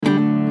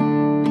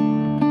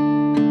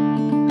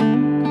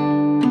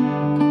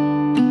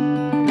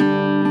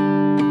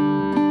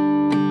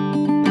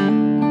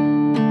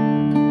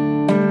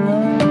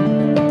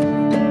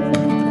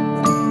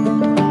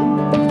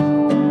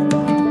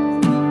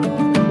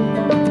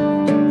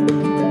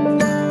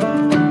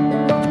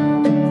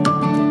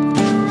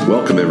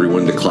Welcome,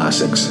 everyone, to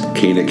Classics,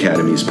 Kane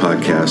Academy's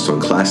podcast on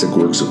classic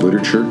works of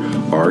literature,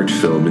 art,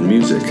 film, and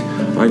music.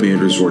 I'm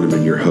Andrew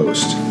Zwerneman, your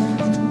host.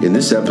 In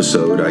this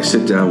episode, I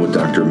sit down with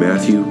Dr.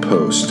 Matthew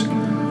Post,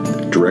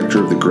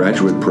 Director of the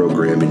Graduate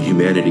Program in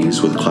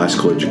Humanities with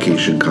Classical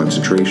Education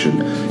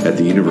concentration at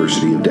the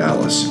University of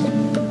Dallas.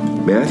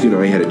 Matthew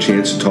and I had a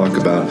chance to talk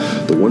about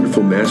the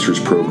wonderful master's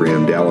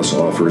program Dallas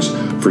offers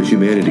for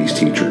humanities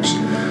teachers.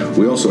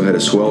 We also had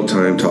a swell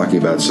time talking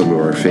about some of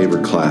our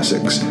favorite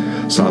classics,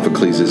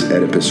 Sophocles'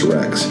 Oedipus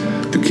Rex,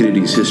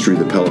 Thucydides' History of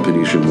the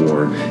Peloponnesian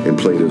War, and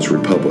Plato's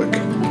Republic.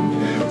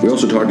 We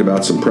also talked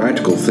about some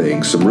practical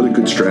things, some really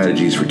good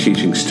strategies for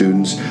teaching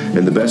students,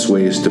 and the best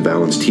ways to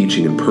balance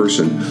teaching in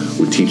person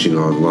with teaching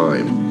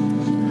online.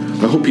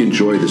 I hope you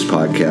enjoy this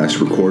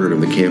podcast recorded on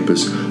the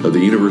campus of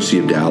the University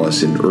of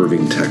Dallas in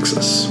Irving,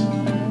 Texas.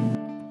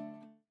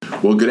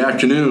 Well, good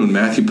afternoon,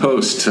 Matthew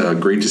Post.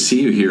 Great to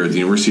see you here at the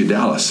University of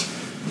Dallas.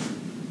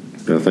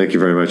 Well, thank you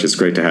very much. It's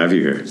great to have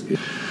you here.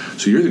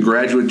 So you're the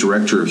Graduate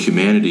Director of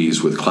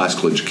Humanities with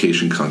Classical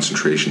Education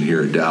concentration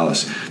here at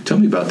Dallas. Tell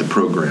me about the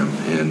program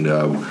and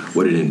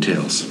what it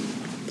entails.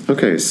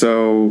 Okay,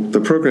 so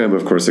the program,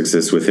 of course,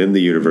 exists within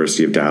the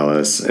University of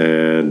Dallas,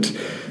 and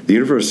the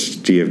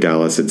University of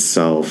Dallas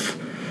itself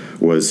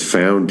was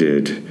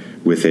founded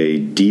with a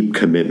deep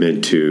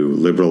commitment to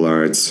liberal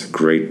arts,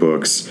 great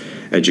books,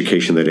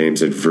 education that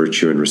aims at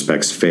virtue and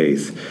respects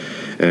faith.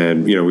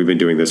 And, we've been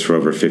doing this for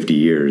over 50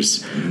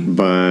 years. Mm-hmm.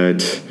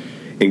 But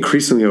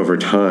increasingly over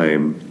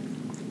time,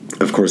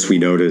 of course, we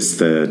noticed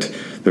that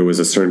there was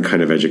a certain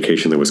kind of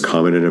education that was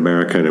common in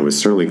America, and it was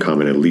certainly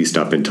common at least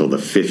up until the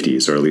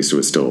 50s, or at least it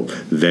was still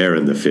there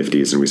in the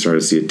 50s, and we started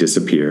to see it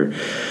disappear.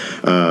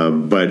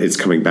 But it's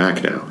coming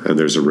back now, and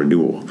there's a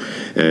renewal.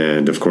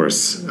 And, of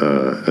course,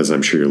 as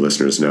I'm sure your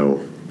listeners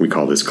know, we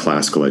call this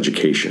classical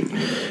education.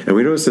 And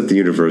we noticed at the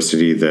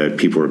university that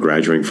people were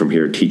graduating from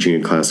here, teaching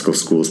in classical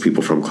schools,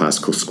 people from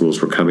classical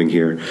schools were coming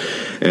here,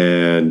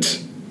 and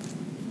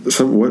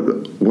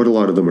what a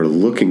lot of them are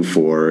looking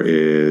for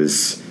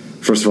is,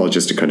 first of all,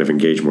 just to kind of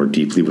engage more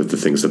deeply with the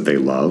things that they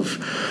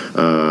love.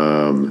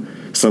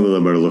 Some of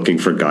them are looking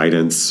for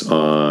guidance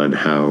on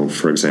how,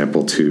 for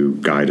example, to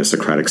guide a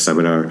Socratic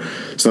seminar.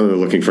 Some of them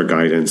are looking for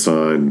guidance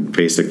on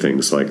basic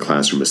things like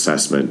classroom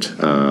assessment,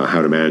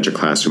 how to manage a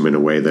classroom in a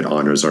way that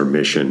honors our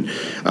mission,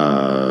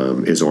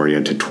 is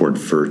oriented toward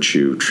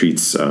virtue,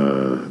 treats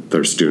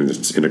their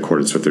students in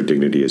accordance with their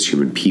dignity as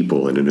human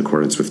people and in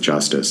accordance with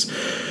justice.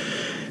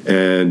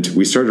 And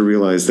we started to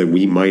realize that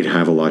we might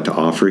have a lot to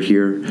offer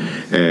here,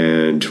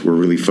 and we're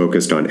really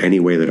focused on any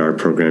way that our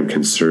program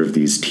can serve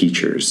these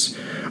teachers.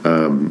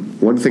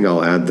 One thing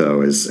I'll add,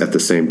 though, is at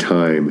the same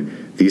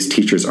time, these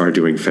teachers are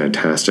doing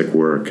fantastic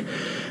work,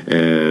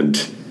 and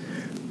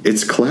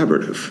it's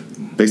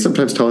collaborative. They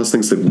sometimes tell us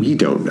things that we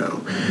don't know,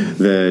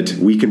 that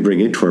we can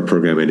bring into our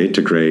program and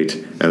integrate,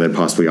 and then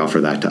possibly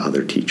offer that to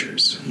other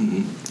teachers.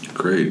 Mm-hmm.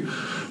 Great.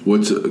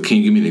 Can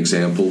you give me an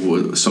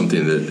example?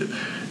 Something that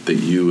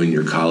you and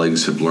your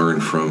colleagues have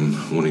learned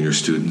from one of your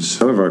students?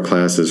 Some of our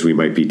classes, we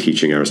might be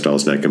teaching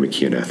Aristotle's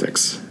Nicomachean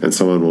Ethics. And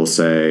someone will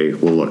say,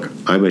 well, look,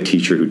 I'm a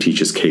teacher who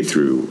teaches K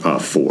through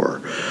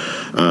 4.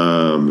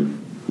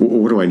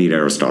 What do I need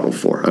Aristotle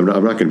for? I'm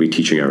not going to be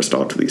teaching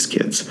Aristotle to these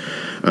kids.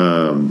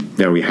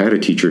 Now, we had a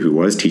teacher who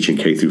was teaching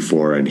K through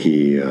 4, and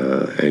he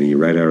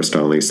read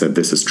Aristotle, and he said,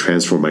 this has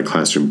transformed my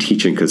classroom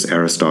teaching because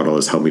Aristotle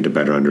has helped me to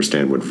better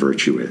understand what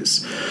virtue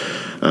is.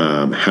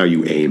 How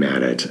you aim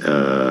at it,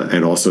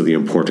 and also the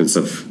importance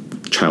of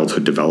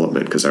childhood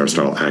development, because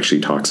Aristotle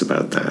actually talks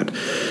about that.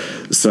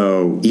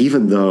 So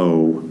even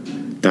though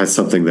that's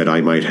something that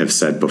I might have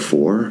said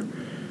before,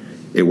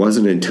 it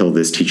wasn't until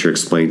this teacher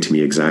explained to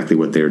me exactly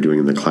what they were doing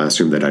in the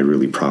classroom that I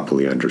really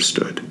properly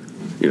understood,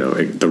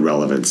 the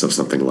relevance of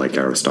something like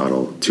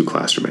Aristotle to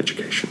classroom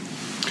education.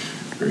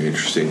 Very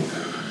interesting.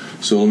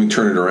 So let me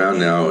turn it around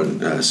now,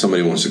 and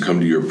somebody wants to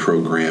come to your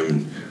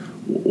program.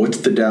 What's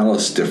the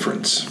Dallas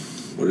difference?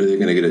 What are they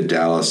going to get at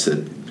Dallas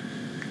that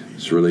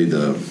is really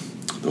the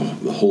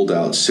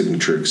holdout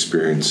signature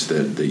experience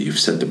that you've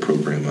set the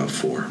program up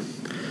for?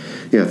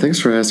 Yeah, thanks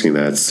for asking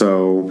that.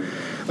 So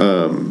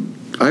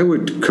I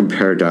would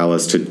compare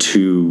Dallas to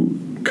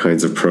two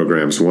kinds of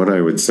programs. One, I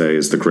would say,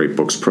 is the Great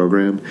Books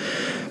program,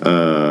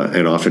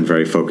 and often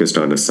very focused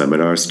on a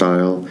seminar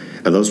style.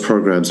 And those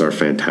programs are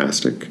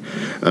fantastic.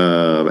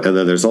 And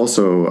then there's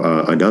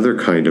also another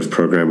kind of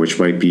program, which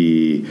might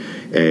be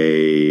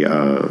a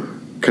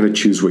kind of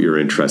choose what you're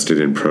interested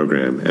in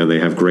program. And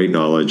they have great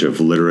knowledge of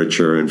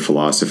literature and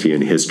philosophy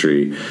and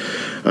history,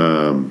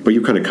 but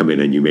you kind of come in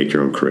and you make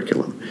your own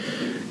curriculum.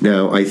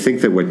 Now, I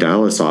think that what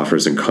Dallas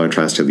offers in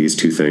contrast to these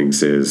two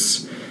things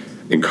is,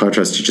 in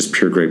contrast to just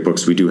pure great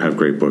books, we do have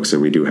great books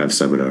and we do have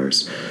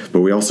seminars,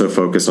 but we also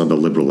focus on the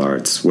liberal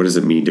arts. What does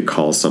it mean to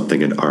call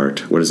something an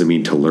art? What does it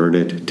mean to learn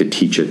it, to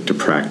teach it, to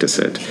practice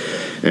it?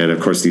 And, of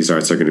course, these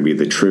arts are going to be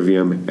the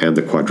trivium and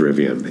the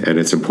quadrivium. And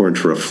it's important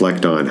to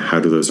reflect on how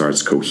do those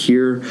arts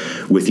cohere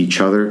with each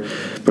other,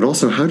 but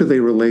also how do they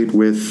relate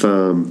with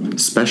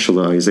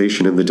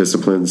specialization in the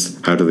disciplines?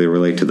 How do they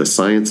relate to the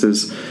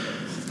sciences?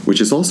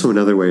 which is also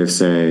another way of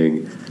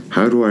saying,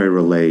 how do I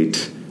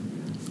relate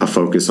a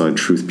focus on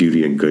truth,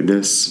 beauty, and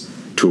goodness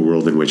to a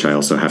world in which I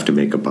also have to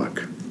make a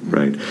buck,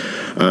 right?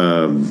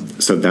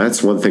 So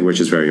that's one thing which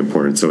is very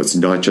important. So it's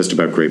not just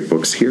about great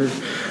books here.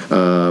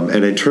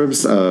 And in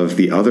terms of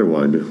the other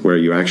one, where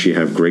you actually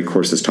have great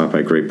courses taught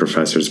by great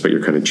professors, but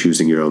you're kind of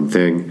choosing your own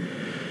thing,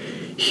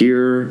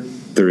 here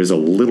there is a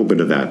little bit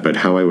of that, but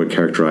how I would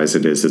characterize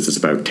it is it's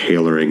about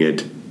tailoring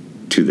it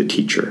to the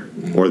teacher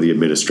or the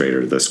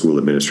administrator, the school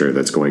administrator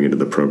that's going into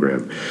the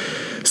program.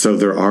 So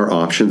there are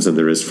options and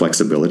there is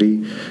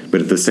flexibility,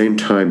 but at the same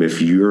time,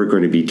 if you're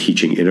going to be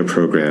teaching in a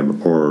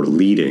program or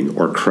leading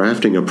or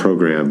crafting a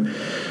program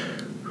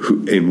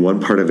in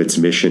one part of its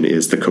mission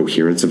is the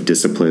coherence of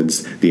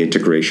disciplines, the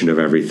integration of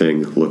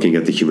everything, looking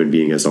at the human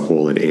being as a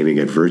whole and aiming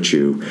at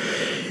virtue,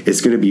 it's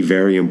going to be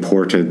very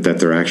important that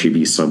there actually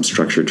be some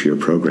structure to your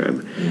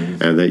program,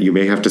 and that you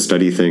may have to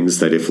study things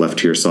that if left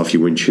to yourself,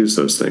 you wouldn't choose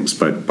those things.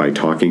 But by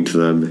talking to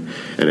them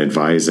and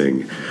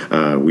advising,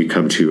 we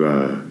come to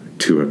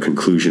a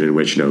conclusion in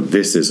which,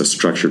 this is a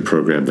structured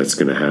program that's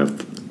going to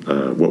have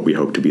what we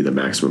hope to be the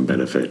maximum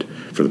benefit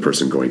for the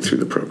person going through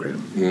the program.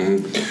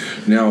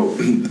 Mm-hmm. Now,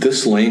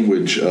 this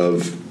language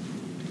of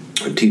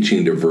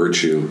teaching to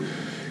virtue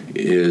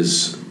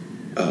is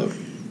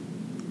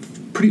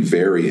pretty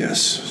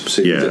various,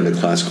 say, within the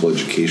classical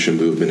education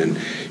movement.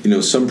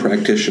 And, some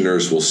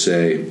practitioners will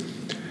say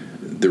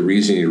the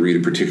reason you read a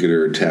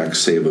particular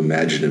text, say, of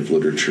imaginative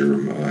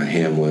literature,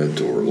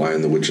 Hamlet or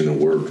Lion, the Witch, and the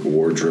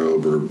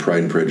Wardrobe or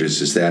Pride and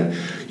Prejudice, is that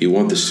you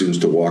want the students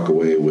to walk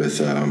away with,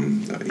 a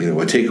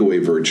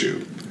takeaway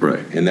virtue. Right.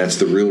 And that's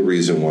the real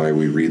reason why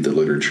we read the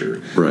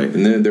literature. Right.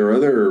 And then there are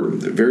other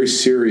very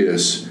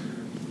serious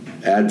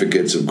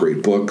advocates of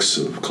great books,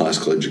 of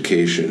classical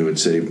education, who would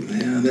say,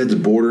 that's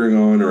bordering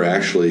on or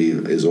actually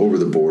is over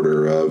the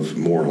border of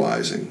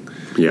moralizing.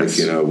 Yes.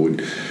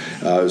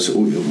 So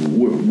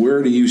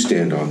where do you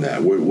stand on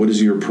that? What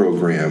is your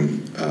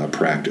program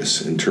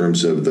practice in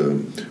terms of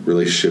the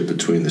relationship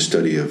between the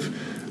study of,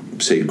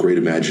 say, great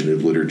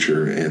imaginative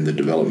literature and the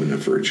development of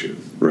virtue?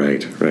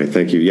 Right.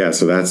 Thank you. Yeah,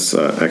 so that's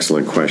an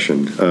excellent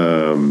question.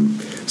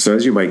 So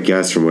as you might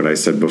guess from what I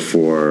said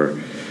before,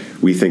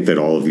 we think that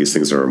all of these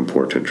things are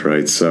important,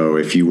 right? So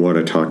if you want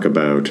to talk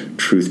about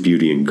truth,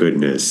 beauty, and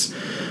goodness,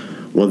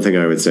 one thing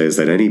I would say is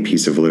that any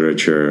piece of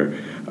literature,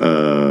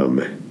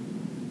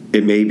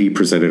 it may be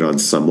presented on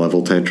some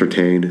level to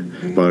entertain,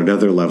 but on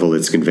another level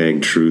it's conveying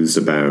truths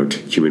about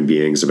human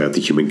beings, about the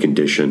human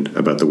condition,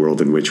 about the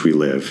world in which we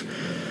live.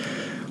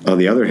 On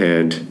the other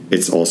hand,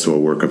 it's also a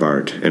work of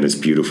art, and it's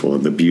beautiful,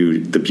 and the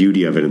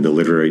beauty of it and the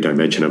literary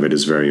dimension of it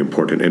is very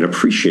important, and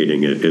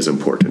appreciating it is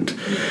important.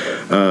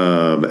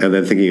 And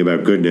then thinking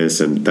about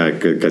goodness, and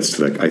that gets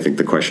to, I think,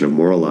 the question of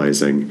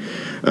moralizing.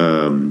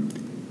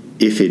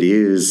 If it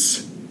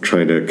is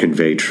trying to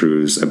convey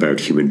truths about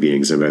human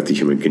beings and about the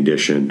human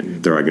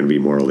condition, there are going to be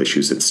moral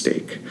issues at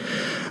stake.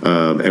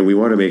 And we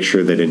want to make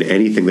sure that in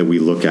anything that we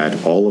look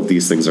at, all of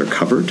these things are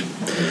covered.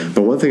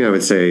 But one thing I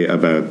would say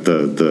about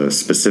the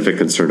specific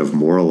concern of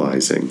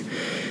moralizing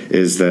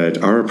is that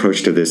our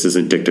approach to this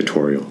isn't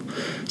dictatorial.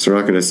 So we're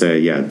not going to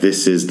say,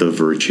 this is the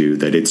virtue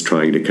that it's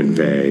trying to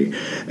convey,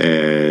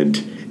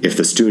 and if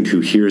the student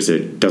who hears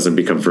it doesn't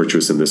become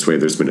virtuous in this way,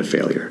 there's been a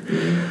failure.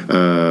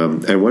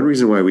 And one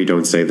reason why we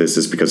don't say this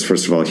is because,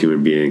 first of all,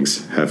 human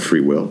beings have free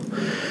will,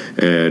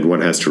 and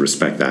one has to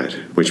respect that,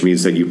 which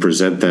means that you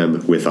present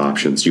them with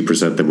options, you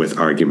present them with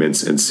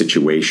arguments and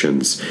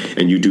situations,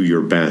 and you do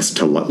your best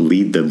to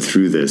lead them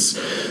through this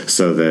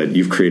so that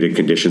you've created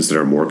conditions that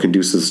are more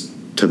conducive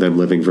to them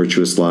living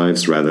virtuous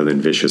lives rather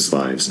than vicious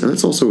lives. And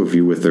that's also a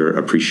view with their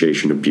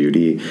appreciation of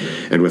beauty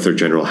and with their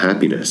general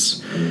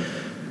happiness.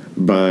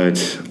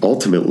 But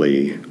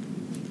ultimately,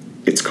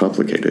 it's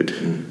complicated.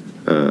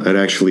 And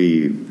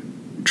actually,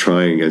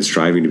 trying and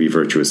striving to be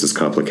virtuous is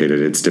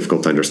complicated. It's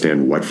difficult to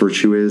understand what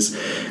virtue is.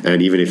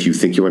 And even if you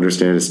think you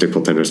understand, it's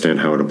difficult to understand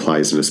how it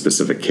applies in a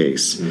specific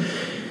case.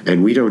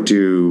 And we don't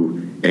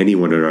do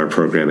anyone in our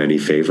program any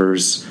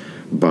favors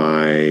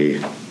by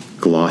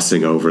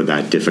glossing over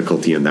that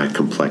difficulty and that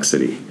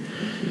complexity.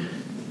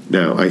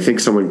 Now, I think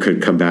someone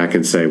could come back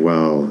and say,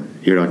 well,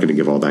 you're not going to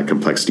give all that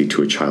complexity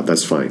to a child.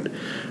 That's fine.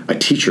 A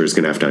teacher is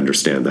going to have to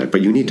understand that.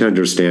 But you need to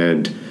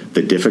understand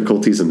the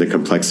difficulties and the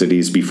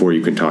complexities before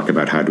you can talk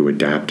about how to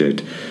adapt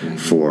it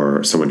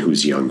for someone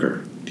who's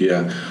younger.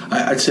 Yeah.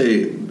 I'd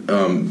say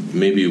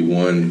maybe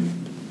one,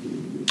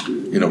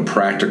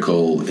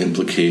 practical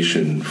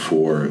implication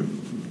for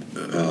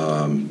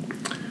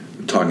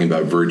talking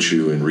about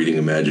virtue and reading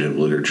imaginative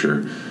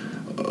literature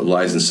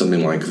lies in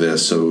something like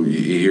this. So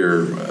you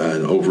hear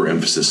an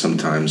overemphasis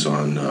sometimes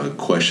on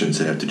questions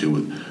that have to do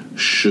with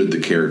should the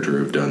character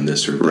have done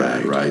this or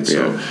that, right?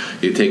 So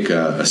you take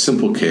a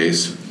simple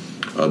case,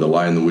 The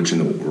Lion, the Witch,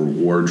 and the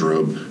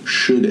Wardrobe.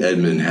 Should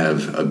Edmund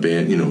have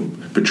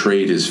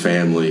betrayed his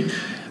family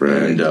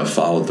and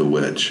followed the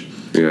witch?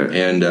 Yeah.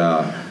 And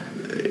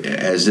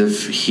as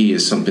if he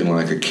is something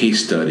like a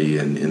case study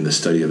in the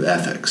study of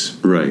ethics.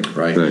 Right.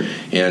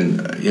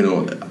 And,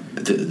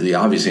 the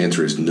obvious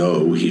answer is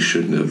no, he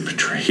shouldn't have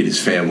betrayed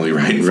his family,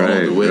 right? And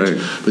followed the witch.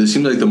 Right. But it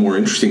seems like the more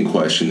interesting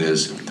question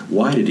is,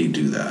 why did he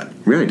do that?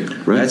 Right.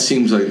 That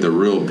seems like the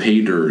real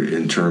pay dirt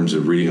in terms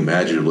of reading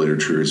imaginative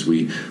literature is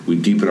we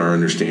deepen our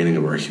understanding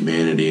of our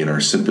humanity and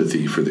our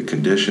sympathy for the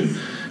condition,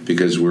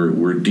 because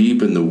we're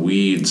deep in the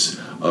weeds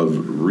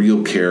of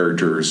real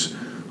characters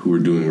who are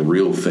doing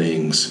real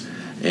things.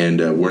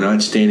 And we're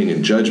not standing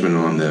in judgment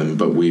on them,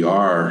 but we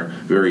are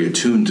very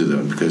attuned to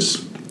them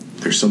because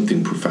there's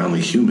something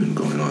profoundly human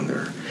going on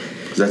there.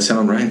 Does that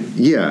sound right?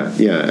 Yeah.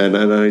 And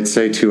I'd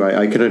say, too,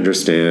 I can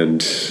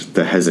understand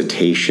the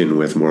hesitation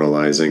with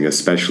moralizing,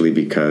 especially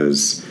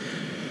because,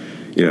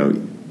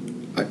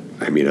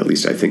 I mean, at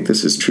least I think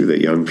this is true, that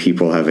young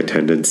people have a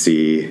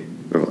tendency,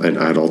 and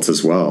adults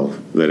as well,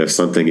 that if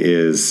something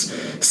is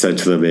said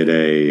to them in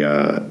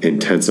a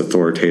intense,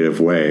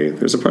 authoritative way,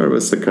 there's a part of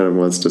us that kind of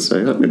wants to say,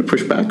 I'm going to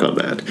push back on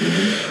that.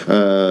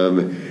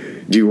 Mm-hmm.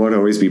 Do you want to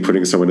always be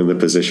putting someone in the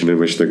position in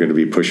which they're going to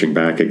be pushing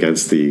back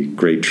against the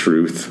great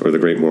truth or the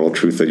great moral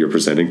truth that you're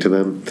presenting to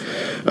them?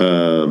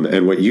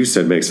 And what you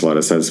said makes a lot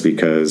of sense,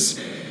 because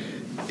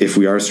if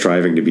we are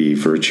striving to be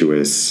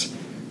virtuous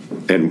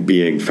and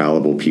being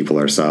fallible people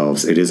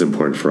ourselves, it is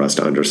important for us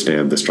to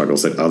understand the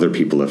struggles that other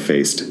people have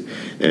faced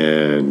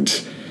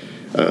and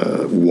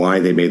why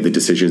they made the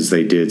decisions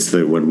they did, so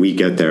that when we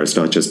get there, it's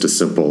not just a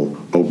simple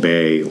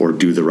obey or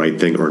do the right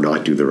thing or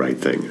not do the right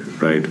thing,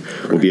 right?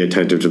 We'll be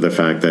attentive to the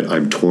fact that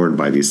I'm torn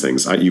by these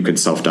things. You can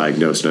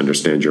self-diagnose and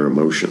understand your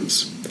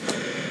emotions.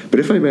 But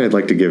if I may, I'd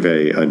like to give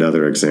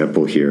another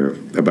example here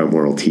about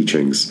moral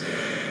teachings.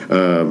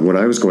 When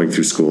I was going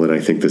through school, and I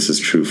think this is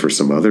true for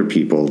some other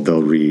people,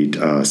 they'll read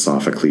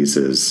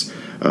Sophocles'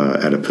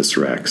 Oedipus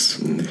Rex.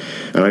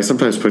 Mm-hmm. And I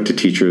sometimes put to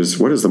teachers,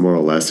 what is the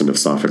moral lesson of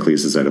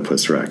Sophocles'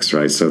 Oedipus Rex,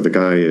 right? So the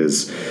guy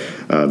is,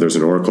 there's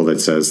an oracle that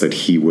says that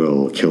he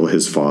will kill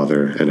his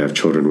father and have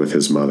children with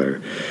his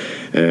mother.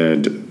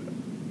 And,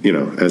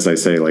 as I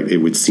say, like, it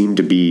would seem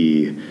to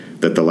be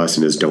that the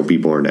lesson is don't be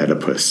born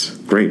Oedipus.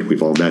 Great,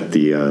 we've all met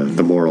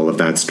the moral of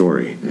that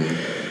story.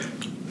 Mm-hmm.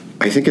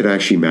 I think it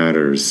actually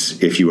matters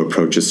if you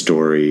approach a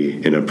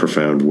story in a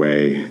profound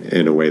way,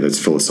 in a way that's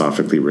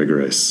philosophically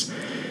rigorous.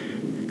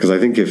 Because I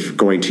think, if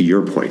going to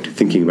your point,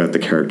 thinking about the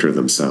character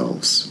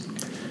themselves,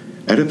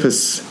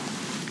 Oedipus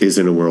is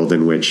in a world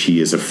in which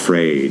he is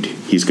afraid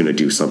he's going to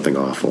do something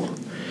awful.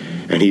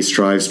 And he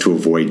strives to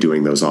avoid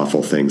doing those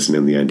awful things, and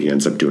in the end he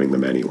ends up doing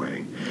them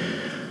anyway.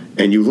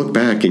 And you look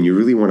back and you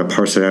really want to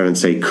parse it out and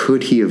say,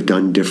 could he have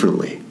done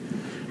differently?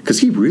 Because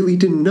he really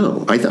didn't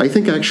know. I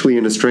think actually,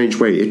 in a strange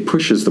way, it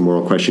pushes the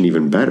moral question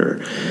even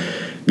better.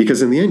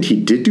 Because in the end, he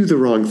did do the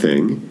wrong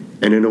thing,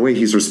 and in a way,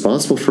 he's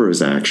responsible for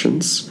his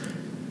actions,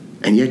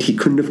 and yet he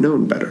couldn't have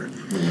known better.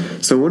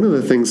 Mm-hmm. So one of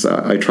the things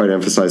I try to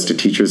emphasize to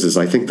teachers is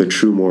I think the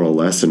true moral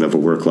lesson of a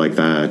work like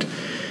that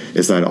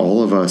is that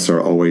all of us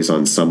are always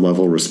on some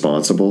level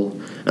responsible,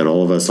 and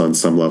all of us on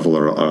some level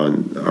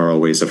are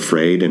always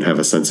afraid and have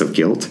a sense of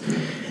guilt.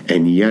 Mm-hmm.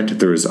 And yet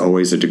there is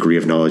always a degree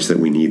of knowledge that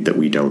we need that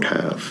we don't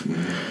have.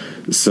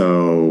 Mm-hmm.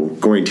 So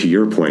going to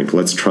your point,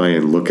 let's try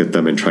and look at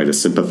them and try to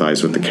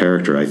sympathize with the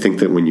character. I think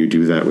that when you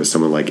do that with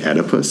someone like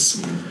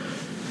Oedipus,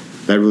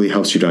 that really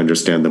helps you to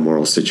understand the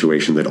moral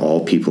situation that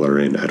all people are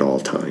in at all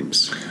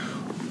times.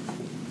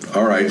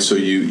 All right, so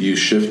you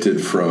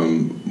shifted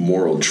from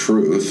moral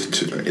truth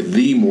to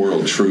the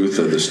moral truth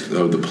of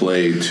the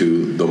play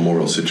to the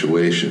moral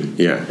situation.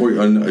 Yeah. Or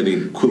an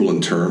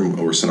equivalent term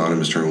or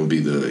synonymous term would be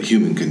the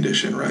human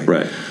condition, right?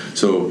 Right.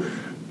 So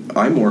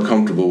I'm more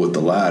comfortable with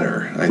the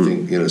latter. I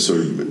think,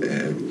 sort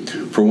of,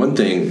 for one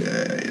thing,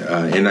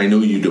 and I know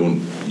you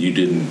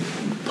didn't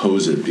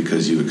pose it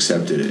because you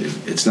accepted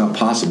it. It's not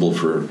possible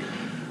for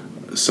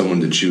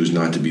someone to choose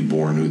not to be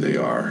born who they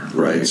are,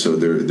 right? So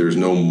there's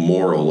no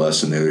moral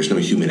lesson there. There's no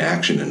human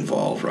action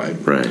involved, right?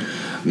 Right.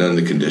 None of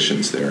the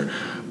conditions there.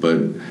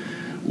 But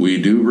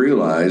we do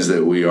realize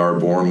that we are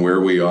born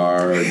where we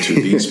are, to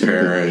these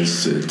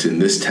parents, to in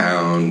this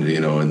town,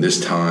 in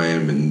this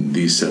time, and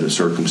these set of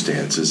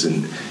circumstances,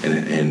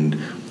 and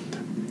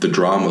the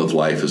drama of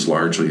life is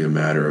largely a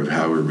matter of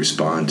how we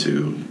respond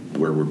to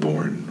where we're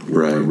born,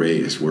 where we're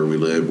raised, where we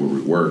live, where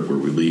we work, where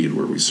we lead,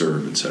 where we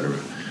serve, etc.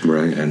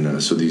 Right.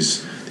 And so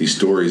these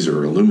stories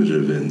are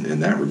illuminative in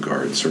that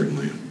regard,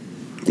 certainly.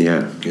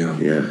 Yeah.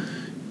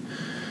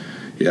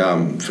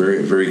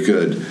 Very, very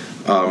good.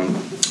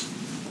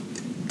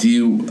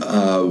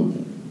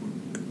 Do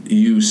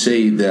you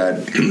say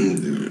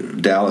that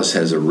Dallas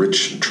has a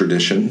rich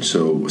tradition?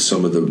 So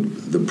some of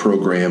the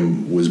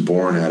program was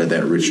born out of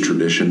that rich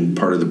tradition.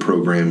 Part of the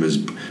program is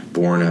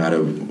born out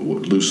of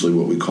loosely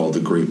what we call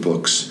the great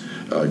books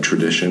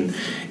tradition.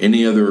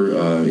 Any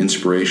other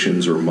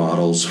inspirations or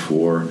models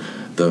for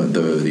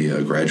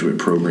the graduate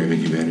program in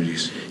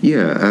humanities?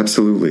 Yeah,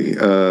 absolutely.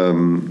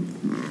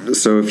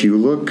 So if you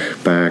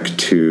look back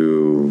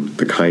to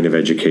the kind of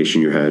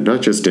education you had,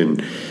 not just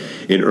in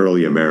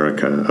early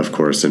America, of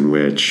course, in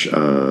which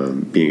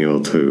being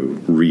able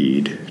to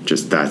read,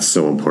 just that's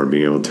so important,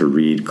 being able to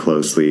read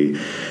closely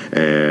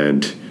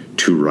and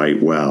to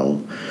write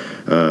well,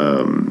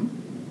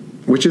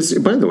 Which is,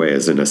 by the way,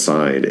 as an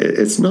aside,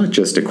 it's not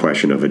just a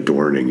question of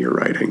adorning your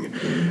writing.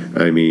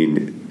 I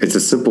mean, it's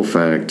a simple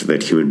fact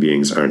that human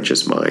beings aren't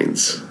just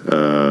minds.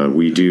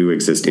 We do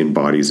exist in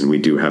bodies and we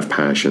do have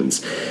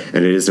passions.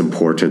 And it is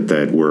important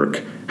that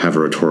work have a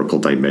rhetorical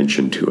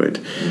dimension to it.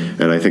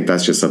 And I think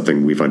that's just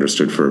something we've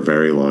understood for a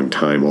very long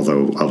time,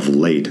 although of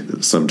late,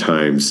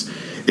 sometimes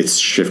it's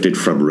shifted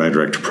from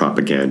rhetoric to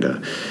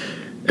propaganda.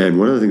 And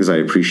one of the things I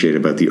appreciate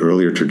about the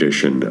earlier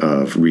tradition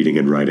of reading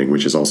and writing,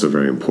 which is also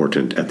very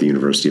important at the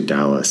University of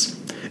Dallas,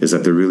 is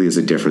that there really is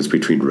a difference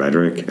between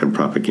rhetoric and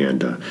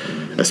propaganda,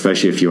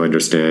 especially if you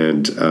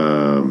understand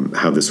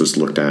how this was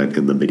looked at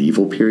in the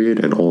medieval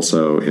period and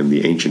also in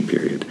the ancient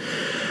period.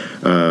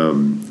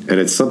 And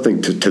it's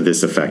something to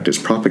this effect, is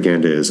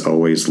propaganda is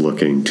always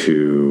looking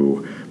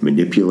to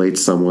manipulate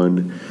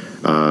someone,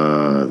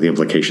 the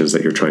implications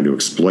that you're trying to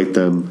exploit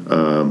them,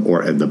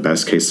 or in the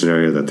best case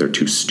scenario, that they're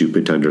too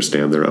stupid to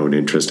understand their own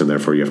interest, and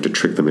therefore you have to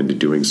trick them into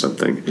doing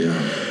something. Yeah.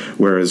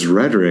 Whereas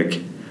rhetoric,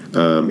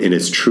 in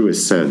its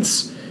truest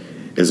sense,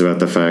 is about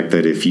the fact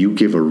that if you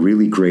give a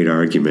really great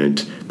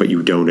argument, but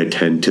you don't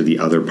attend to the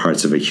other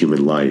parts of a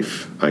human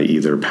life, i.e.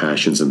 their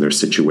passions and their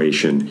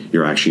situation,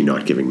 you're actually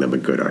not giving them a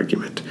good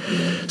argument.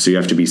 Mm-hmm. So you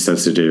have to be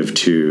sensitive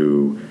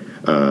to,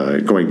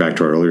 going back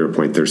to our earlier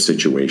point, their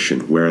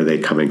situation. Where are they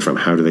coming from?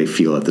 How do they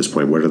feel at this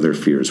point? What are their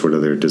fears? What are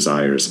their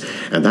desires?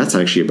 And that's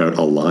actually about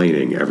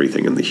aligning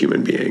everything in the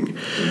human being.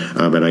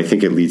 Mm-hmm. And I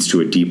think it leads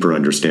to a deeper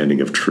understanding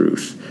of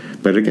truth.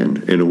 But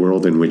again, in a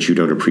world in which you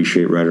don't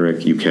appreciate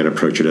rhetoric, you can't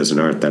approach it as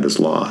an art that is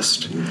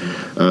lost.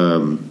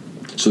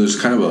 Mm-hmm. So there's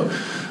kind of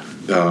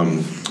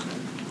a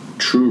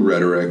true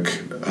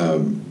rhetoric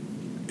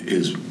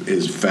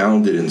is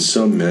founded in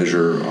some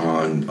measure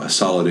on a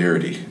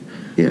solidarity.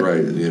 Yeah.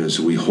 Right,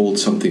 so we hold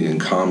something in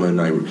common.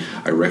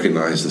 I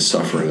recognize the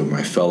suffering of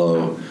my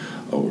fellow,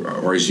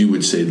 or as you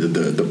would say,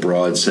 the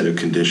broad set of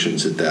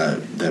conditions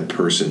that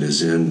person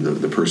is in,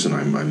 the person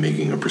I'm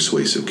making a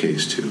persuasive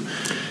case to,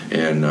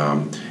 and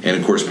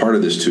of course part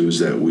of this too is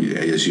that we,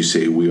 as you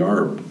say, we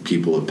are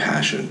people of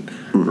passion,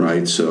 mm-hmm.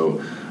 right?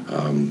 So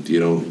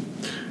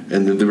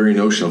and the very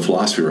notion of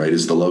philosophy, right,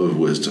 is the love of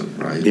wisdom,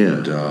 right? Yeah.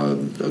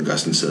 And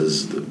Augustine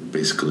says that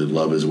basically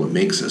love is what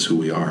makes us who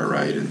we are,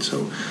 right? And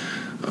so.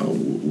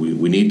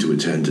 We need to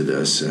attend to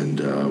this,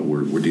 and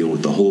we're dealing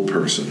with the whole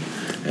person,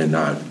 and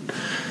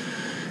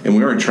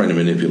we aren't trying to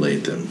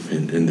manipulate them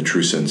in the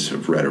true sense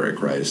of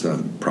rhetoric, right? It's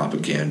not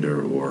propaganda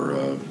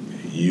or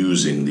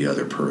using the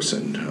other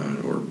person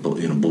or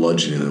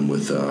bludgeoning them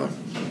with a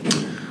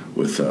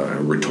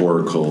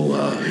rhetorical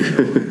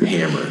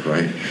hammer,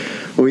 right?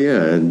 Well,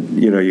 yeah,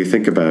 and you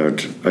think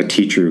about a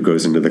teacher who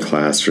goes into the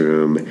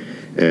classroom.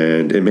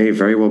 And it may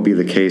very well be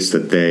the case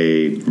that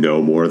they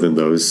know more than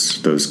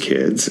those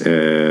kids,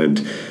 and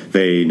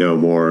they know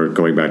more,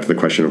 going back to the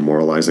question of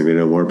moralizing, they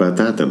know more about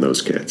that than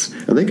those kids.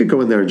 And they could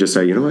go in there and just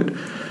say, you know what,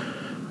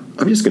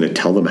 I'm just going to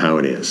tell them how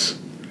it is.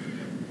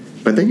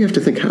 But then you have to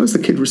think, how is the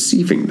kid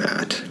receiving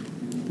that?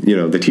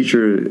 The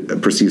teacher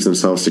perceives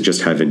themselves to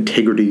just have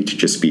integrity, to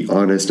just be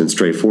honest and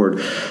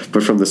straightforward.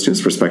 But from the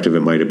student's perspective,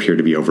 it might appear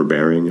to be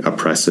overbearing,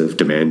 oppressive,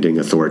 demanding,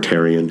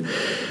 authoritarian.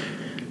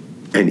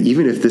 And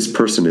even if this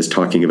person is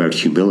talking about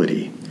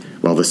humility,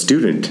 while the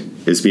student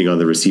is being on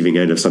the receiving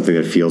end of something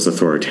that feels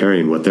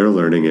authoritarian, what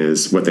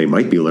they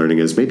might be learning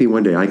is, maybe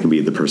one day I can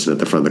be the person at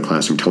the front of the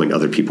classroom telling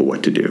other people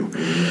what to do.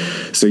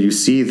 Mm-hmm. So you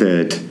see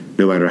that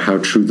no matter how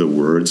true the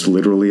words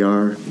literally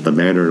are, the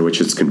manner in which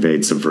it's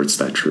conveyed subverts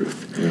that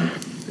truth. Yeah.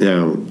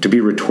 Now, to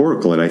be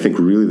rhetorical, and I think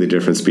really the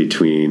difference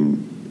between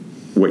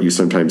what you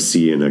sometimes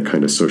see in a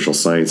kind of social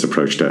science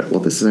approach to,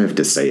 I have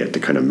to say it to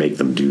kind of make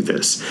them do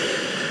this.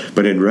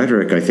 But in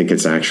rhetoric, I think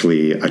it's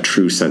actually a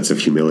true sense of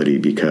humility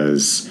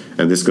because,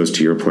 and this goes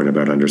to your point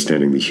about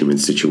understanding the human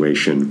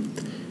situation,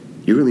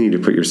 you really need to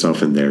put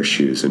yourself in their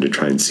shoes and to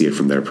try and see it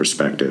from their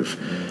perspective.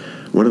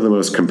 One of the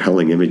most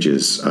compelling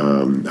images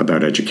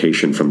about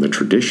education from the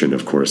tradition,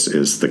 of course,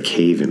 is the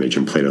cave image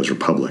in Plato's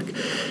Republic,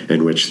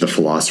 in which the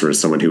philosopher is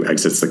someone who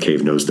exits the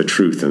cave, knows the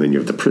truth, and then you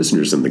have the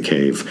prisoners in the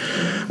cave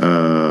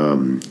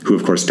who,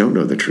 of course, don't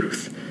know the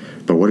truth.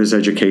 But what is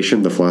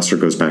education? The philosopher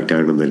goes back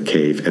down in the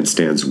cave and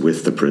stands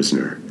with the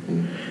prisoner.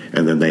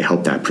 And then they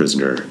help that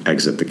prisoner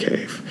exit the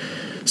cave.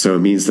 So it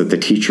means that the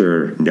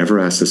teacher never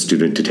asks the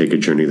student to take a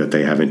journey that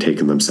they haven't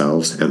taken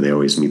themselves, and they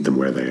always meet them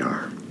where they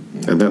are.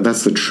 And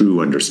that's the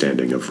true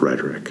understanding of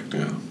rhetoric.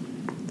 Yeah.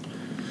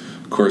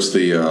 Of course,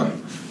 we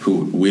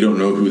don't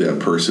know who that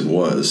person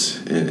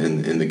was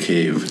in the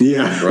cave.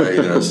 Yeah. Right?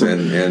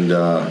 And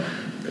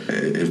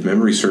if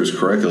memory serves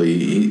correctly,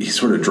 he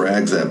sort of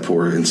drags that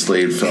poor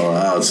enslaved fellow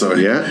out. So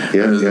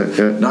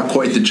not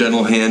quite the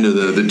gentle hand of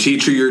the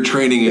teacher you're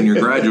training in your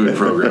graduate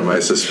program, I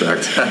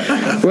suspect.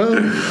 Well,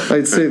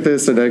 I'd say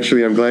this, and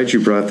actually I'm glad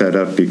you brought that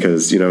up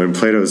because, in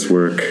Plato's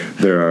work,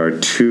 there are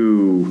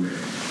two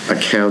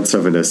accounts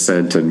of an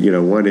ascent, and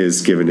one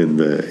is given in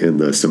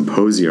the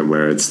Symposium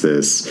where it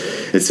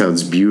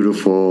sounds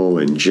beautiful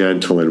and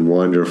gentle and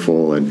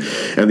wonderful, and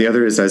the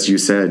other is, as you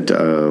said,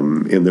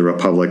 in the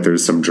Republic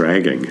there's some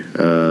dragging,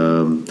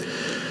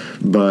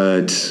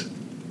 but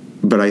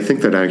But I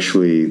think that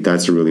actually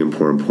that's a really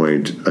important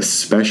point,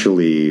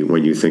 especially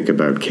when you think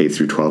about K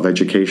through 12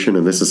 education.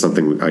 And this is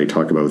something I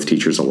talk about with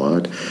teachers a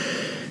lot,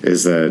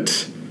 is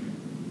that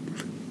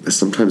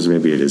sometimes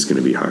maybe it is going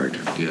to be hard.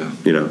 Yeah.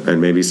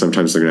 And maybe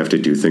sometimes they're going to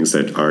have to do things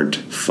that aren't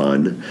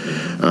fun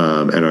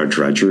and are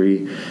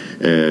drudgery.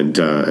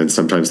 And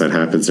sometimes that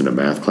happens in a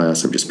math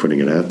class. I'm just putting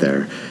it out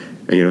there.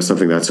 And,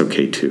 something that's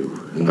okay, too.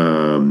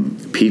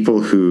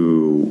 People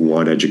who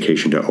want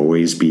education to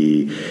always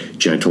be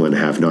gentle and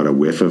have not a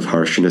whiff of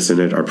harshness in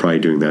it are probably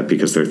doing that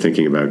because they're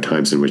thinking about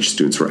times in which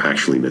students were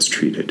actually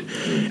mistreated.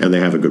 And they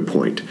have a good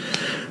point.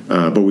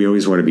 But we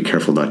always want to be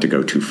careful not to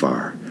go too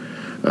far.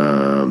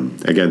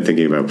 Again,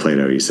 thinking about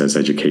Plato, he says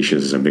education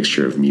is a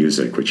mixture of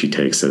music, which he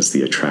takes as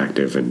the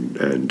attractive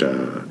and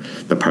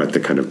the part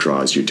that kind of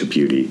draws you to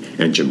beauty,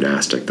 and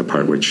gymnastic, the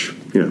part which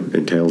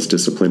entails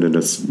discipline and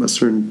a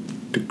certain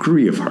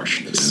degree of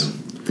harshness.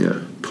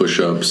 Yeah.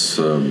 Push-ups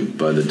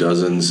by the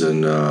dozens,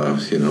 and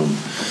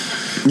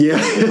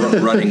yeah,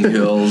 running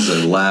hills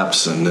and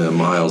laps and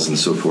miles and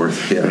so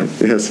forth. Yeah,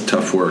 yes,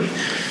 tough work.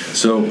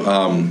 So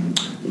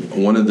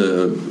one of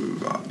the,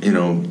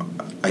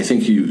 I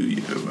think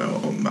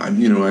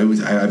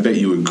I bet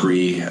you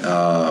agree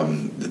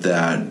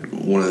that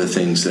one of the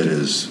things that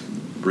is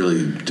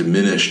really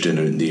diminished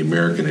in the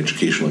American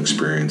educational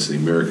experience, the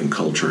American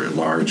culture at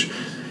large,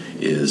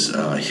 is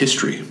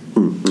history.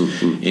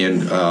 Mm-hmm.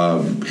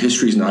 And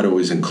history is not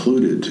always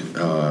included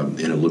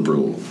in a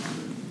liberal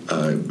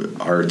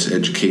arts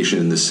education,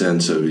 in the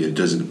sense of it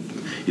doesn't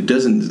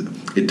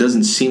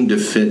seem to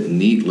fit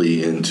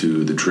neatly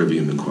into the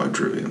trivium and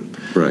quadrivium.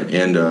 Right.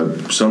 And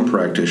some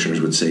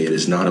practitioners would say it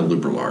is not a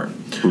liberal art.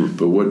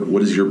 But what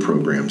does your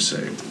program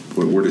say?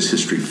 Where does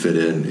history fit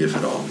in, if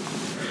at all?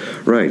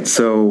 Right.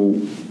 So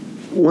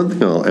one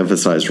thing I'll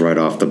emphasize right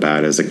off the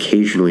bat is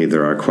occasionally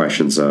there are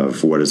questions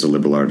of what is a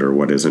liberal art or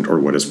what isn't, or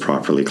what is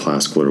properly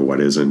classical or what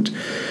isn't.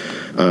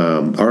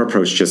 Our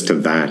approach just to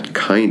that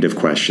kind of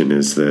question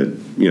is that,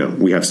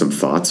 we have some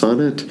thoughts on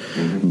it,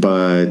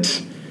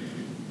 but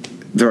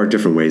there are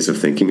different ways of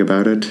thinking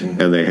about it,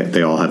 and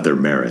they all have their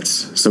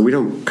merits. So we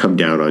don't come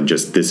down on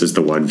just this is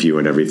the one view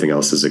and everything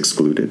else is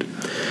excluded.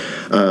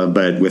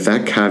 But with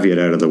that caveat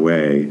out of the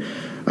way,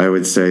 I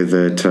would say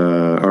that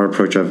our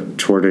approach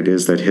toward it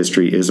is that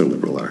history is a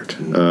liberal art.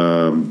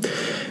 And,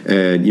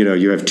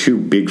 you have two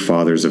big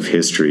fathers of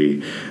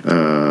history,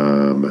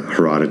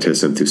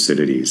 Herodotus and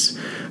Thucydides.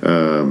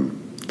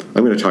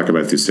 I'm going to talk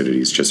about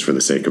Thucydides just for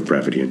the sake of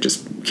brevity and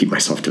just keep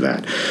myself to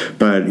that.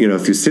 But,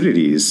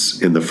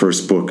 Thucydides, in the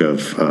first book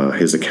of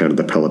his account of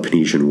the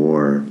Peloponnesian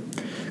War,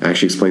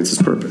 actually explains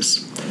his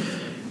purpose.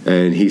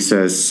 And he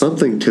says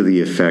something to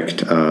the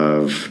effect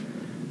of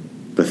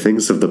the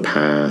things of the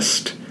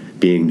past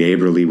being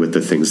neighborly with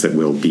the things that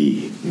will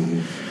be.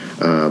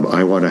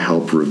 I want to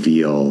help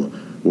reveal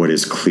what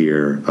is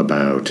clear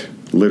about,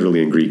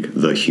 literally in Greek,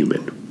 the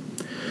human.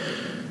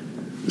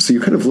 So you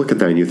kind of look at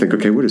that and you think,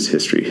 okay, what is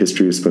history?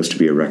 History is supposed to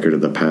be a record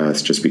of the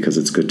past just because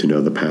it's good to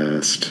know the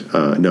past.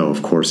 No,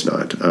 of course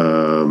not.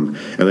 And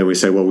then we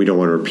say, well, we don't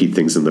want to repeat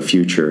things in the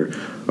future.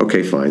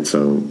 Okay, fine.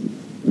 So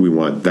we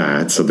want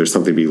that. So there's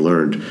something to be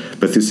learned.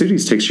 But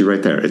Thucydides takes you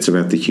right there. It's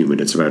about the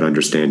human. It's about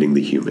understanding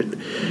the human.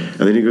 And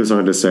then he goes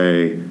on to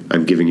say,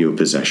 I'm giving you a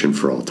possession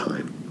for all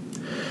time.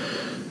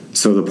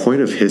 So the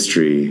point of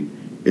history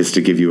is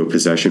to give you a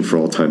possession for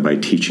all time by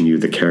teaching you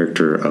the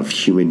character of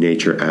human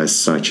nature as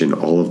such in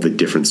all of the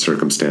different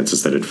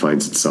circumstances that it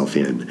finds itself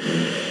in.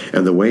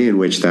 And the way in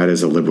which that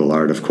is a liberal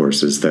art, of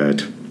course, is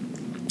that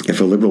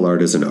if a liberal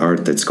art is an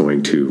art that's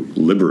going to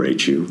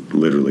liberate you,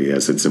 literally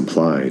as it's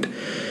implied,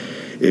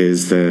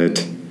 is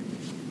that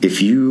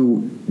if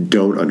you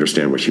don't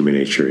understand what human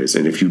nature is,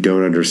 and if you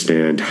don't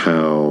understand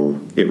how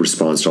it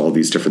responds to all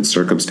these different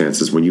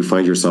circumstances, when you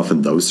find yourself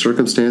in those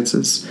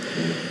circumstances,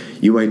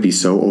 you might be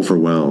so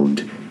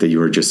overwhelmed that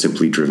you are just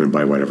simply driven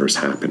by whatever's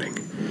happening.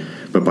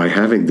 But by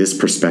having this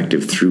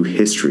perspective through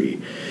history,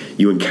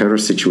 you encounter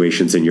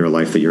situations in your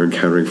life that you're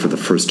encountering for the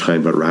first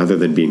time, but rather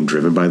than being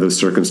driven by those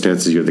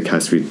circumstances, you have the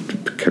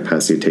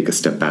capacity to take a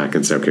step back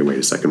and say, okay, wait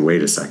a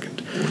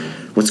second.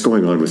 What's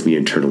going on with me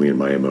internally in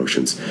my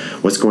emotions?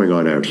 What's going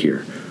on out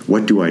here?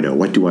 What do I know?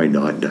 What do I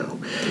not know?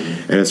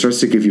 And it starts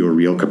to give you a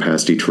real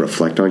capacity to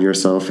reflect on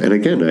yourself. And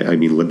again, I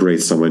mean,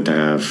 liberate someone to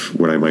have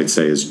what I might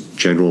say is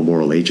general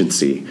moral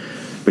agency.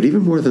 But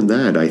even more than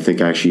that, I think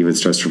actually even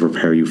starts to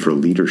prepare you for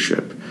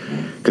leadership.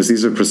 Because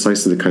these are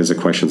precisely the kinds of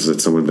questions that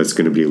someone that's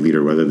going to be a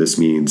leader, whether this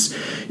means,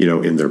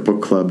 in their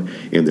book club,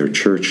 in their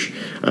church,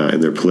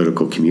 in their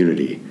political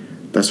community,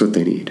 that's what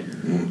they need.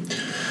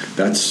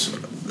 That's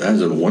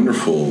a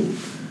wonderful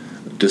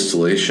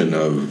distillation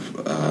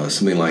of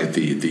something like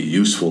the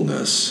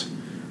usefulness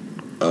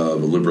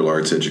of a liberal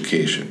arts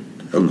education.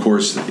 Of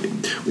course,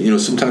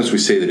 sometimes we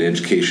say that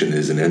education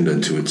is an end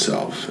unto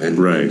itself, and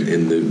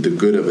the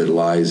good of it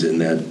lies in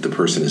that the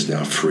person is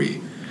now free.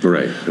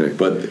 Right.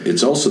 But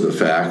it's also the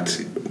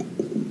fact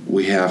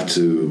we have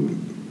to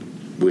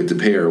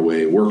pay our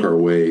way, work our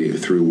way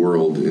through the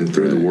world,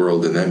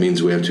 and that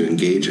means we have to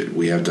engage it.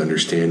 We have to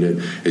understand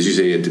it. As you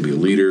say, you have to be a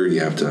leader.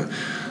 You have to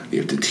You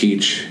have to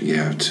teach. You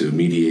have to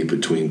mediate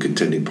between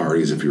contending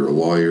parties if you're a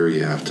lawyer.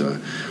 You have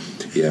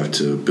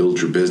to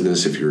build your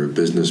business if you're a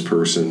business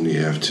person.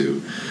 You have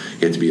to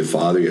be a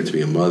father. You have to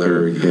be a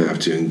mother. You have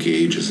to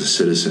engage as a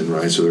citizen,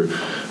 right? So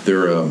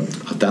there are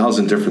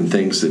 1,000 different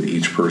things that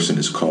each person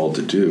is called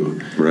to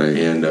do. Right.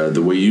 And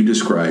the way you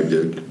described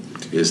it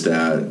is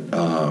that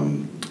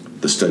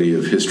the study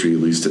of history, at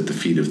least at the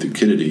feet of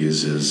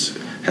Thucydides,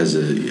 has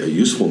a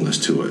usefulness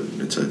to it.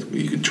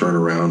 You can turn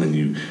around and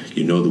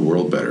you know the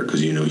world better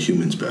because you know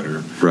humans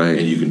better, right?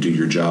 And you can do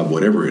your job,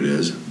 whatever it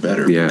is,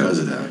 better because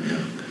of that.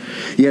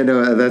 Yeah,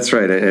 no, that's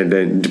right.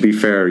 And to be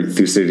fair,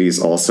 Thucydides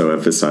also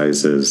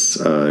emphasizes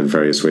in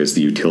various ways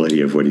the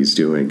utility of what he's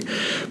doing.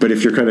 But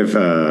if you're kind of,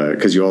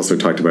 because you also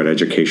talked about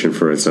education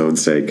for its own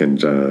sake,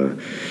 and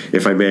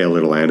if I may, a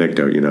little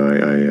anecdote,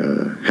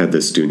 I had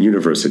this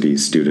university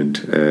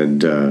student,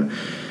 and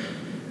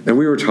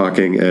we were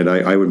talking, and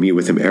I would meet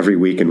with him every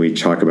week, and we'd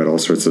talk about all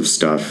sorts of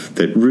stuff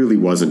that really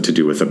wasn't to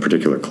do with a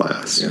particular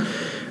class. Yeah.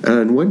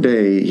 And one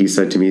day he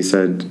said to me,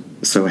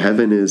 so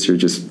heaven is you're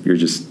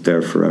just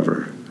there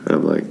forever. And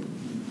I'm like,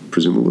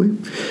 presumably?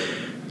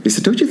 He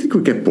said, don't you think it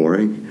would get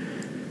boring?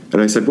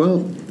 And I said, well,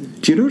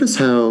 do you notice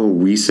how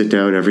we sit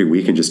down every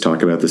week and just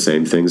talk about the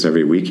same things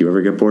every week? You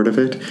ever get bored of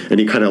it?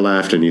 And he kind of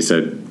laughed and he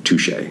said,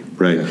 touché,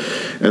 right?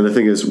 Yeah. And the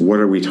thing is, what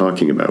are we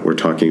talking about? We're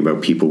talking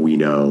about people we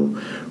know.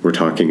 We're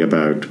talking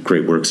about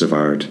great works of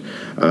art.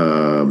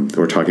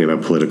 We're talking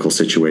about political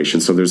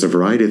situations. So there's a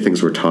variety of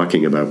things we're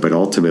talking about. But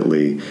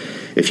ultimately,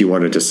 if you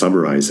wanted to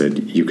summarize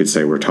it, you could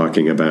say we're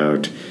talking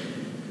about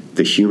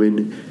the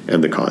human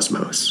and the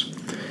cosmos.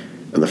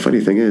 And the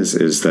funny thing is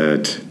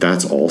that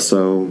that's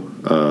also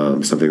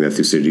something that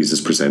Thucydides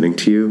is presenting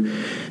to you.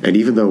 And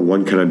even though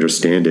one can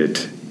understand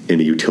it in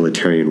a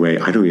utilitarian way,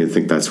 I don't even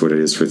think that's what it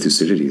is for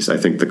Thucydides. I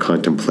think the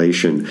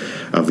contemplation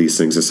of these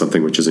things is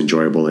something which is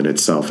enjoyable in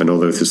itself. And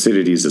although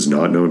Thucydides is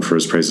not known for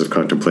his praise of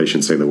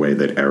contemplation, say the way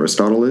that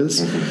Aristotle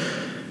is,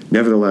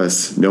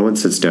 nevertheless, no one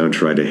sits down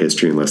to write a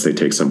history unless they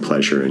take some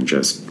pleasure in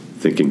just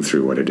thinking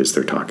through what it is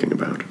they're talking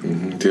about.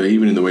 Mm-hmm.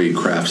 Even in the way he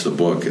crafts the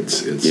book,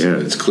 it's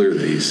clear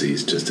that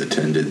he's just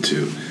attended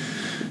to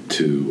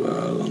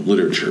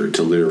literature,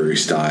 to literary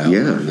style.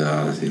 Yeah.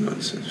 And,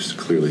 it's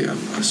clearly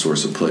a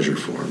source of pleasure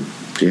for him.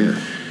 Yeah.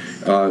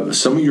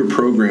 Some of your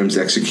programs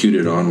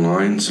executed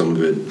online, some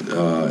of it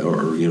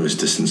is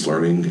distance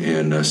learning,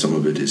 and some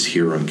of it is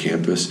here on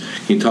campus.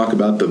 Can you talk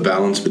about the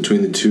balance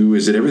between the two?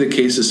 Is it ever the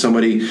case that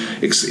somebody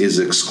is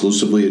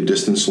exclusively a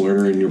distance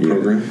learner in your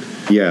program?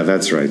 Yeah,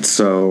 that's right.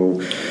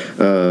 So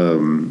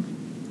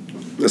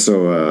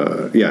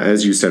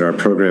as you said, our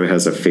program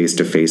has a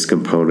face-to-face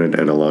component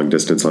and a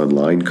long-distance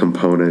online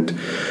component.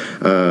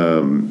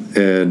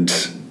 And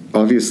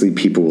obviously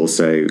people will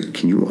say,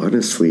 can you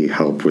honestly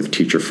help with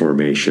teacher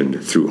formation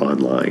through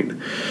online?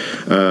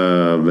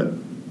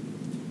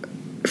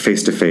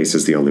 Face-to-face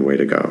is the only way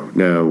to go.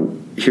 Now,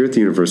 here at the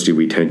university,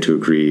 we tend to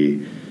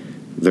agree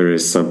there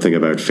is something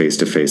about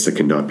face-to-face that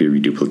cannot be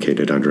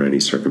reduplicated under any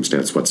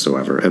circumstance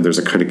whatsoever. And there's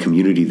a kind of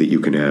community that you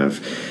can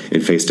have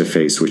in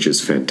face-to-face, which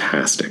is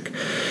fantastic.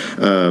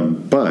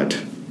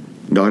 But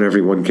not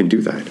everyone can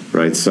do that,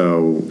 right?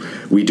 So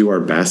we do our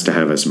best to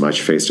have as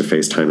much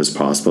face-to-face time as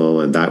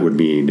possible, and that would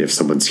mean if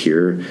someone's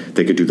here,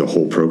 they could do the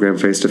whole program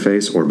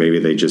face-to-face, or maybe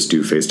they just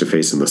do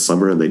face-to-face in the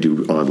summer and they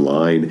do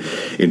online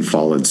in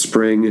fall and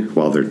spring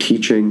while they're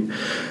teaching.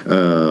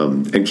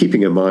 And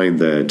keeping in mind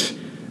that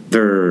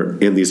they're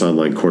in these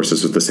online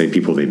courses with the same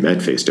people they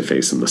met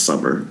face-to-face in the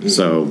summer. Mm-hmm.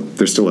 So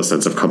there's still a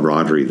sense of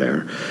camaraderie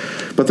there.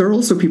 But there are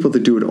also people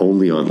that do it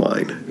only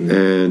online. Mm-hmm.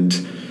 And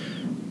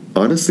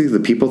honestly,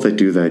 the people that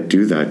do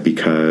that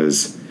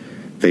because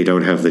they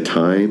don't have the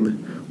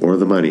time or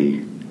the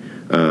money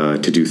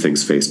to do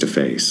things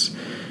face-to-face.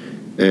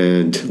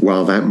 And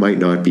while that might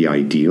not be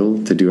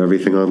ideal to do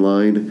everything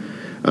online,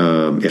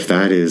 if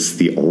that is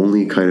the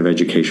only kind of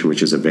education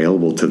which is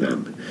available to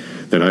them,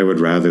 then I would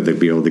rather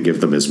be able to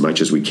give them as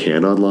much as we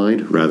can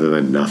online rather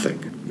than nothing.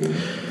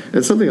 Mm-hmm.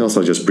 And something else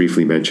I'll just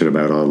briefly mention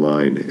about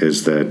online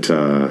is that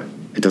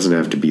it doesn't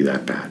have to be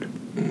that bad,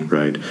 mm-hmm.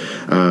 right?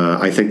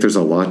 I think there's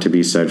a lot to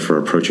be said for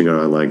approaching an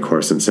online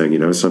course and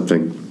saying,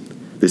 something,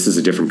 this is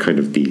a different kind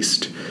of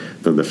beast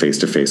than the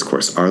face-to-face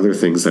course. Are there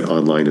things that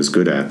online is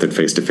good at that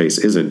face-to-face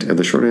isn't? And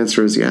the short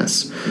answer is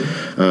yes.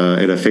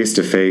 Mm-hmm. In a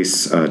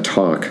face-to-face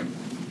talk,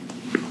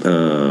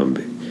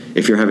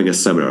 if you're having a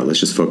seminar, let's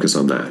just focus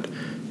on that.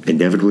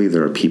 Inevitably,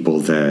 there are people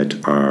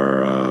that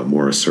are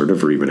more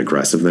assertive or even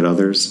aggressive than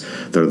others.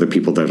 There are the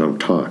people that don't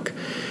talk.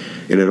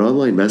 In an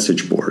online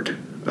message board,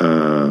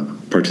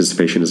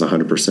 participation is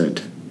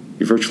 100%.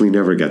 You virtually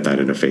never get that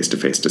in a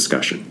face-to-face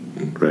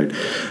discussion, right?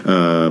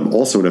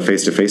 Also, in a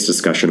face-to-face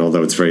discussion,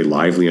 although it's very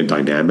lively and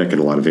dynamic and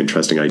a lot of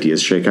interesting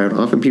ideas shake out,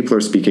 often people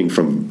are speaking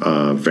from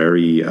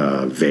very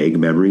vague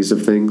memories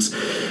of things.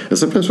 And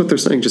sometimes what they're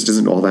saying just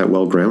isn't all that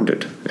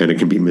well-grounded, and it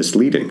can be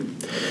misleading.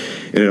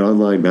 In an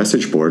online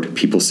message board,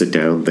 people sit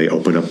down, they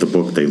open up the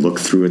book, they look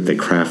through it, they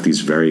craft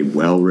these very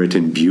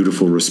well-written,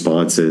 beautiful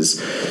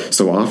responses.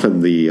 So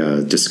often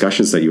the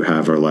discussions that you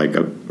have are like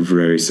a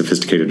very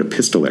sophisticated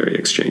epistolary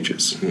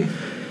exchanges.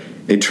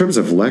 In terms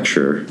of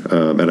lecture,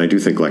 and I do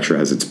think lecture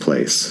has its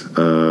place,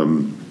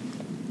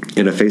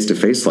 in a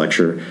face-to-face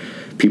lecture,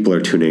 people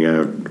are tuning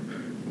out,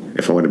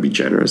 if I want to be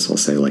generous, I'll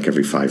say like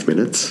every 5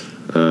 minutes.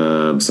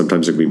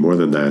 Sometimes it can be more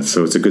than that.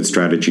 So it's a good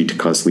strategy to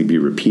constantly be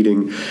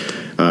repeating,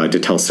 to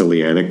tell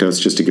silly anecdotes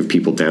just to give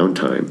people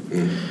downtime.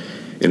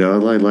 In an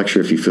online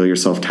lecture, if you feel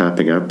yourself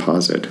tapping out,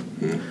 pause it.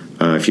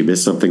 If you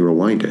miss something,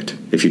 rewind it.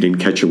 If you didn't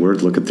catch a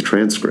word, look at the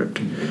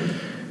transcript.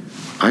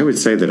 I would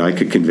say that I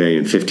could convey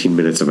in 15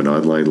 minutes of an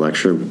online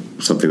lecture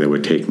something that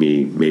would take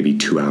me maybe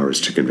 2 hours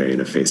to convey in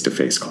a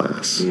face-to-face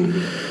class.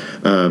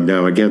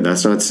 Now, again,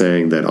 that's not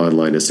saying that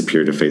online is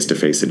superior to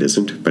face-to-face. It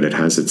isn't, but it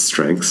has its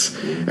strengths.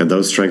 And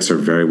those strengths are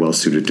very well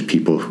suited to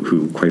people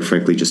who, quite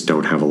frankly, just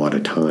don't have a lot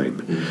of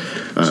time.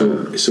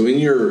 So in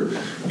your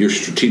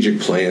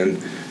strategic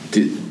plan,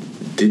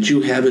 did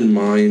you have in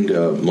mind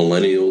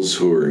millennials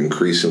who are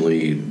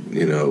increasingly,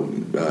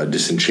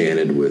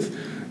 disenchanted with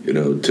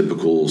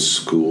typical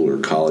school or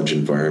college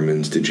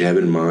environments? Did you have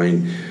in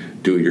mind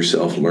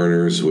do-it-yourself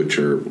learners, which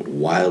are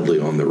wildly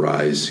on the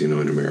rise, in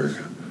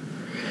America?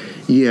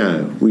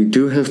 Yeah, we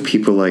do have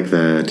people like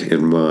that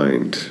in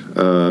mind.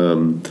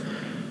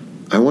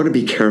 I want to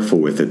be careful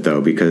with it,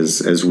 though, because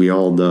as we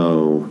all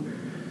know,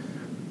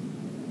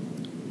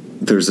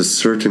 there's a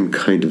certain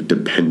kind of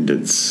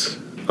dependence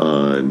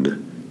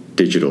on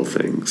digital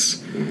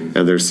things.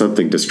 And there's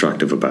something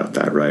destructive about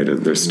that, right?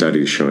 And there's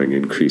studies showing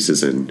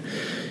increases in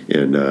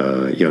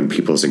young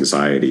people's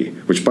anxiety,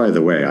 which, by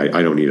the way,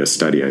 I don't need a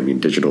study. I mean,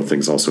 digital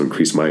things also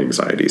increase my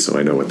anxiety, so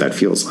I know what that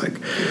feels like.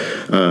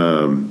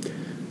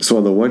 So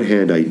on the one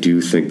hand, I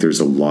do think there's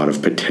a lot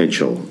of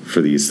potential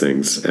for these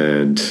things,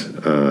 and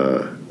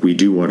we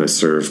do want to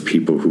serve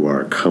people who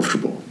are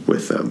comfortable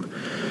with them.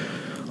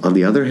 On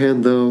the other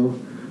hand, though,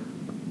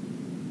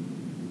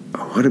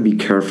 I want to be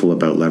careful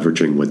about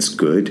leveraging what's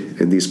good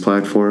in these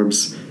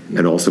platforms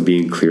and also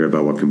being clear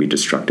about what can be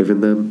destructive in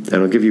them. And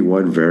I'll give you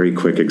one very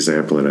quick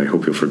example, and I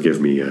hope you'll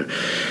forgive me,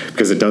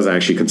 because it does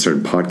actually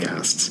concern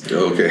podcasts.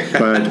 Okay.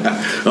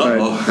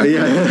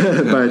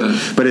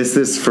 But it's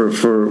this,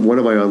 for one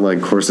of my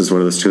online courses,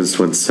 one of the students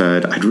once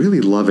said, I'd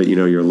really love it,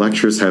 your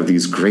lectures have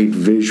these great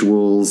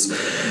visuals,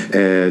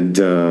 and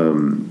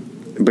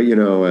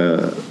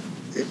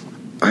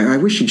I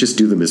wish you'd just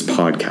do them as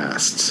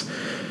podcasts.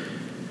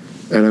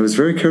 And I was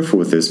very careful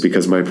with this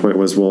because my point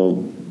was,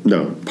 well,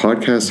 no,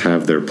 podcasts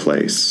have their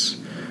place.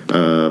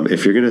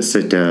 If you're going to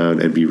sit down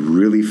and be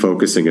really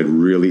focusing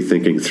and really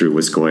thinking through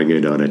what's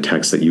going on a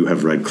text that you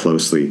have read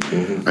closely,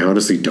 I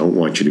honestly don't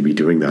want you to be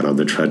doing that on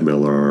the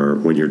treadmill or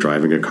when you're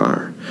driving a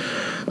car.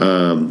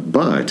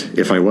 But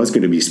if I was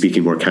going to be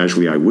speaking more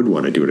casually, I would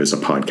want to do it as a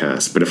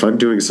podcast. But if I'm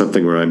doing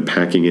something where I'm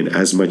packing in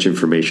as much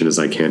information as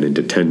I can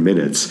into 10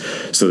 minutes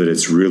so that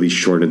it's really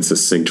short and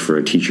succinct for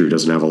a teacher who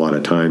doesn't have a lot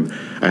of time,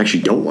 I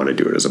actually don't want to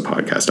do it as a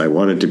podcast. I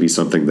want it to be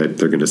something that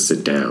they're going to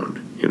sit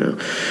down,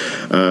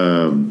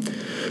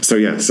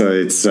 So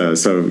it's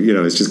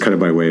just kind of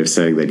my way of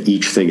saying that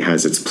each thing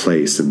has its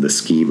place in the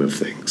scheme of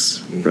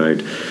things,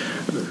 right?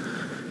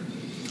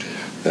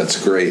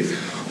 That's great.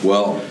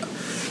 Well,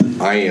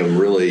 I am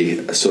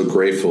really so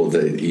grateful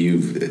that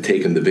you've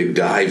taken the big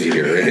dive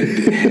here and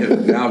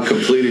have now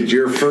completed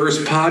your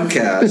first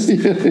podcast,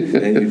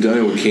 and you've done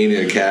it with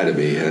Cana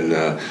Academy. And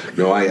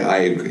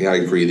I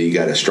agree that you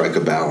got to strike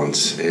a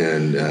balance,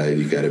 and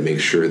you got to make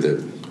sure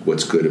that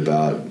what's good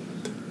about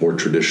more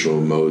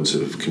traditional modes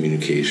of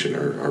communication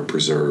are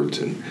preserved.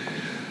 And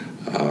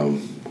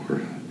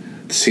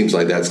it seems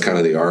like that's kind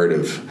of the art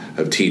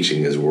of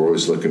teaching, is we're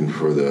always looking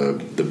for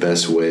the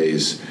best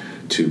ways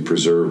to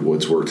preserve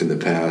what's worked in the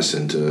past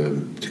and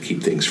to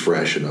keep things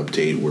fresh and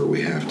update where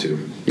we have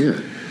to. Yeah.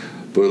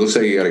 But it looks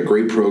like you got a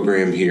great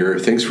program here.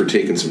 Thanks for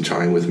taking some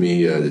time with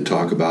me to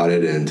talk about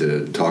it and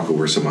to talk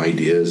over some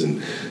ideas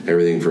and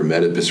everything from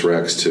Oedipus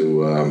Rex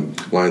to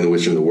Lion the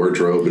Witch in the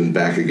Wardrobe and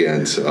back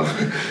again. So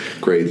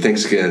great.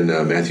 Thanks again,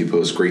 Matthew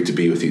Post. Great to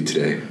be with you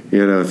today.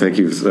 Thank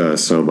you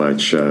so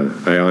much.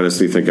 I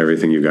honestly think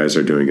everything you guys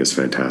are doing is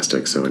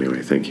fantastic. So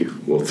anyway, thank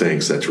you. Well,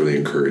 thanks. That's really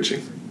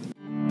encouraging.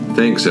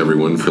 Thanks,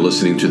 everyone, for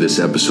listening to this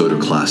episode of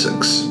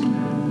Classics.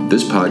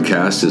 This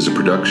podcast is a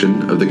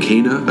production of the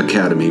Cana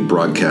Academy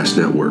Broadcast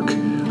Network.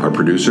 Our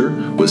producer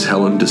was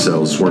Helen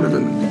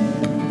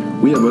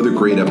Zwerneman. We have other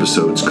great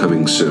episodes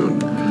coming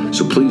soon,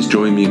 so please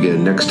join me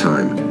again next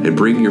time and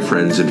bring your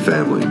friends and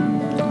family.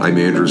 I'm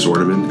Andrew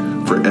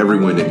Zwerneman. For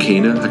everyone at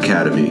Cana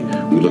Academy,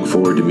 we look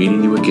forward to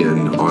meeting you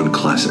again on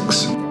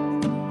Classics.